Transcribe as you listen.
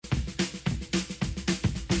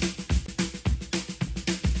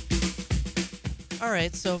All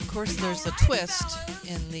right, so of course there's a twist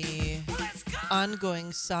in the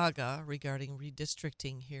ongoing saga regarding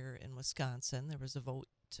redistricting here in Wisconsin. There was a vote,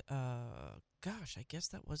 I guess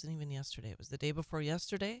that wasn't even yesterday. It was the day before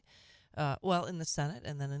yesterday, in the Senate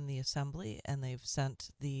and then in the Assembly, and they've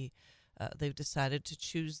decided to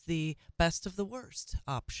choose the best of the worst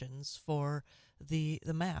options for the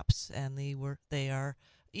maps, and they are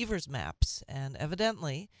Evers maps, and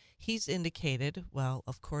evidently he's indicated, well,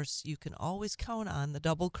 of course, you can always count on the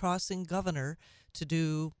double-crossing governor to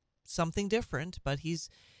do something different, but he's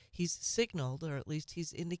signaled, or at least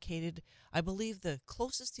he's indicated, I believe the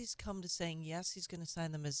closest he's come to saying yes, he's going to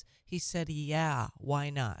sign them is he said, yeah, why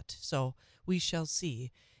not? So we shall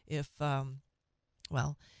see if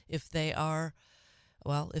they are,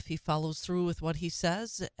 if he follows through with what he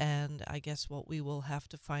says. And I guess what we will have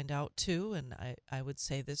to find out too, and I would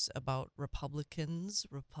say this about Republicans,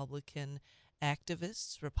 Republican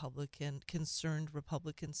activists, concerned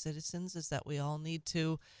Republican citizens, is that we all need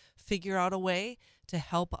to figure out a way to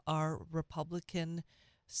help our Republican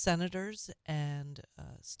senators and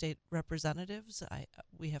state representatives.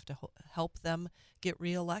 We have to help them get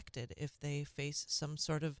reelected if they face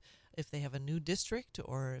if they have a new district,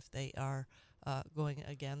 or if they are going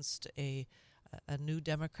against a new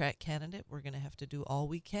Democrat candidate. We're going to have to do all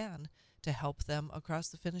we can to help them across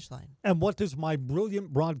the finish line. And what does my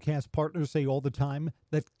brilliant broadcast partner say all the time?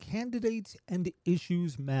 That candidates and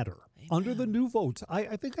issues matter. Amen. Under the new votes,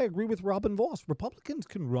 I think I agree with Robin Voss. Republicans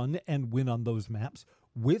can run and win on those maps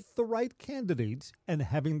with the right candidates and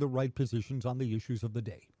having the right positions on the issues of the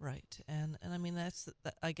day. Right. And I mean,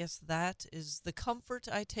 I guess that is the comfort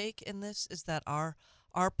I take in this, is that our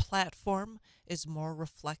platform is more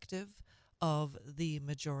reflective of the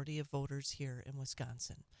majority of voters here in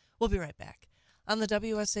Wisconsin. We'll be right back on the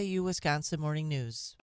WSAU Wisconsin Morning News.